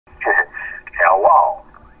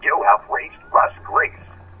have reached Russ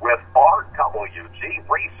with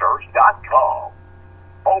rwgresearch.com.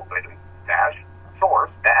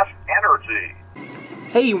 Open-source-energy.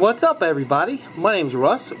 Hey, what's up everybody? My name's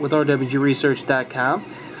Russ with rwgresearch.com.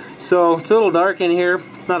 So it's a little dark in here.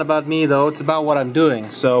 It's not about me though, it's about what I'm doing.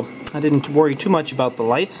 So I didn't worry too much about the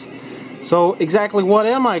lights. So exactly what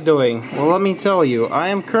am I doing? Well, let me tell you. I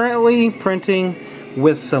am currently printing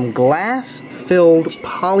with some glass-filled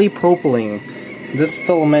polypropylene. This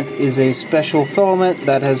filament is a special filament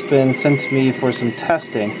that has been sent to me for some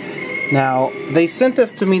testing. Now, they sent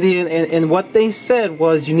this to me and what they said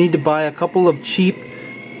was you need to buy a couple of cheap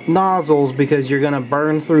nozzles because you're going to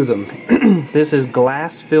burn through them. This is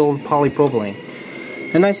glass-filled polypropylene.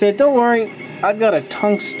 And I said, don't worry, I've got a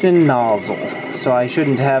tungsten nozzle, so I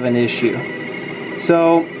shouldn't have an issue.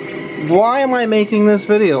 So, why am I making this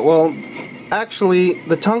video? Well, actually,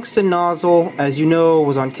 the tungsten nozzle, as you know,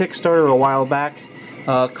 was on Kickstarter a while back.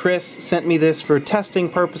 Chris sent me this for testing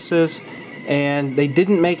purposes, and they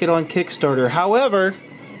didn't make it on Kickstarter. However,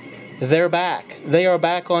 they're back. They are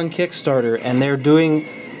back on Kickstarter, and they're doing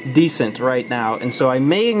decent right now. And so I'm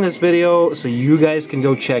making this video so you guys can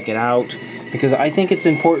go check it out, because I think it's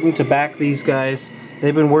important to back these guys.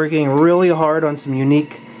 They've been working really hard on some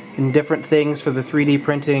unique and different things for the 3D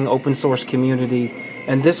printing open source community,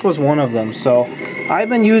 and this was one of them. So I've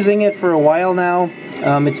been using it for a while now.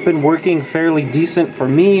 It's been working fairly decent for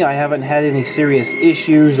me. I haven't had any serious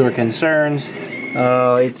issues or concerns.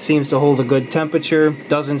 It seems to hold a good temperature,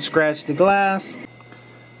 doesn't scratch the glass.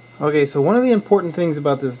 Okay, so one of the important things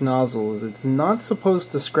about this nozzle is it's not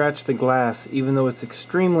supposed to scratch the glass, even though it's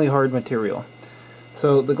extremely hard material.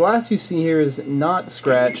 So the glass you see here is not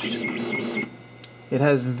scratched. It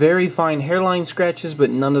has very fine hairline scratches,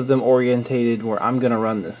 but none of them orientated where I'm going to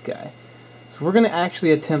run this guy. So we're going to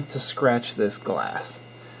actually attempt to scratch this glass.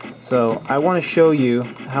 So I want to show you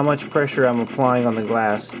how much pressure I'm applying on the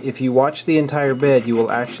glass. If you watch the entire bed, you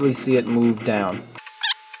will actually see it move down.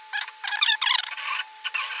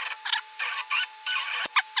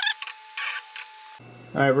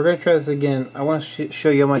 Alright, we're going to try this again. I want to show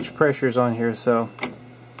you how much pressure is on here so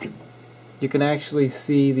you can actually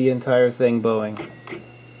see the entire thing bowing.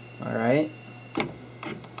 Alright?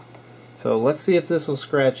 So let's see if this will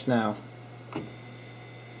scratch now.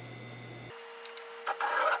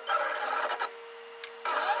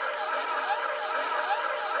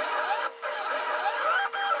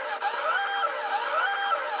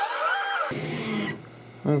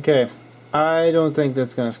 Okay, I don't think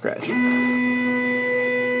that's going to scratch.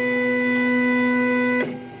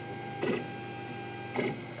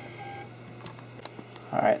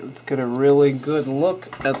 Alright, let's get a really good look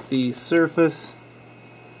at the surface.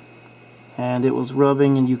 And it was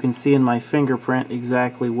rubbing, and you can see in my fingerprint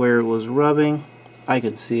exactly where it was rubbing. I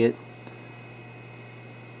can see it.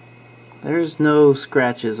 There's no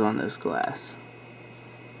scratches on this glass.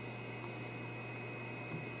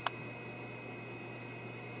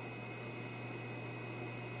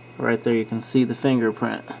 Right there you can see the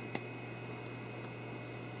fingerprint.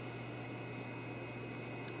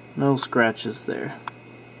 No scratches there.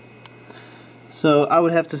 So I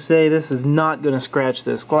would have to say this is not going to scratch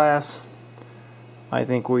this glass. I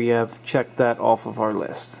think we have checked that off of our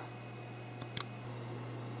list.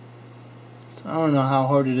 So I don't know how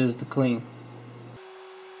hard it is to clean.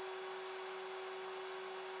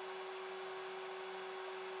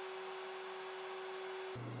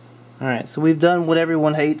 Alright, so we've done what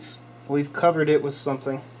everyone hates. We've covered it with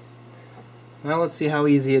something. Now let's see how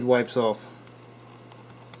easy it wipes off.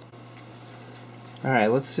 Alright,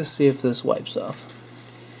 let's just see if this wipes off.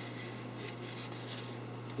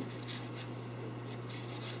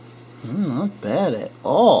 Not bad at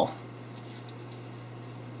all.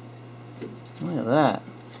 Look at that.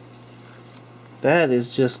 That is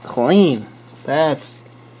just clean. That's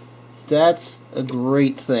a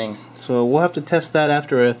great thing. So we'll have to test that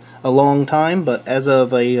after a long time, but as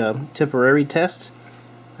of a temporary test,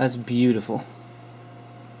 that's beautiful.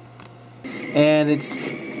 And it's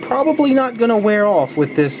probably not going to wear off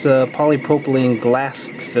with this polypropylene,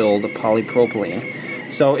 glass-filled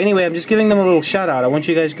polypropylene. So anyway, I'm just giving them a little shout out. I want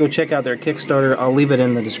you guys to go check out their Kickstarter. I'll leave it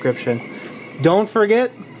in the description. Don't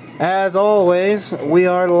forget, as always, we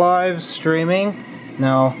are live streaming.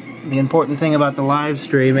 Now, the important thing about the live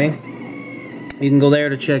streaming, you can go there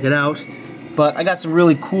to check it out. But I got some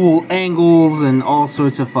really cool angles and all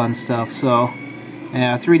sorts of fun stuff. So,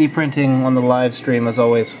 yeah, 3D printing on the live stream is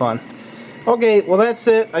always fun. Okay, well that's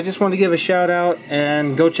it. I just wanted to give a shout out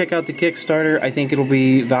and go check out the Kickstarter. I think it'll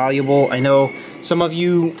be valuable. I know some of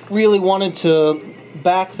you really wanted to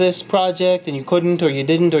back this project and you couldn't, or you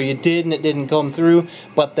didn't, or you did and it didn't come through,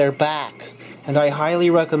 but they're back. and I highly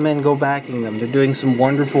recommend go backing them. They're doing some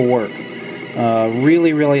wonderful work.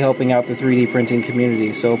 Really, really helping out the 3D printing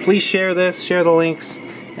community. So please share this, share the links,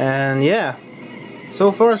 and yeah,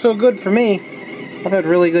 so far so good for me. I've had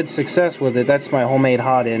really good success with it. That's my homemade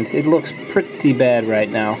hot end. It looks pretty bad right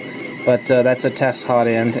now, but that's a test hot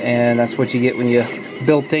end, and that's what you get when you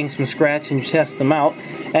build things from scratch and you test them out,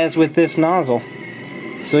 as with this nozzle.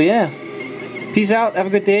 So yeah, peace out, have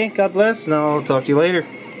a good day, God bless, and I'll talk to you later.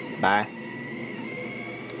 Bye.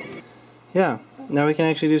 Yeah, now we can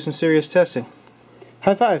actually do some serious testing.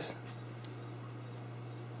 High fives.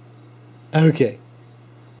 Okay.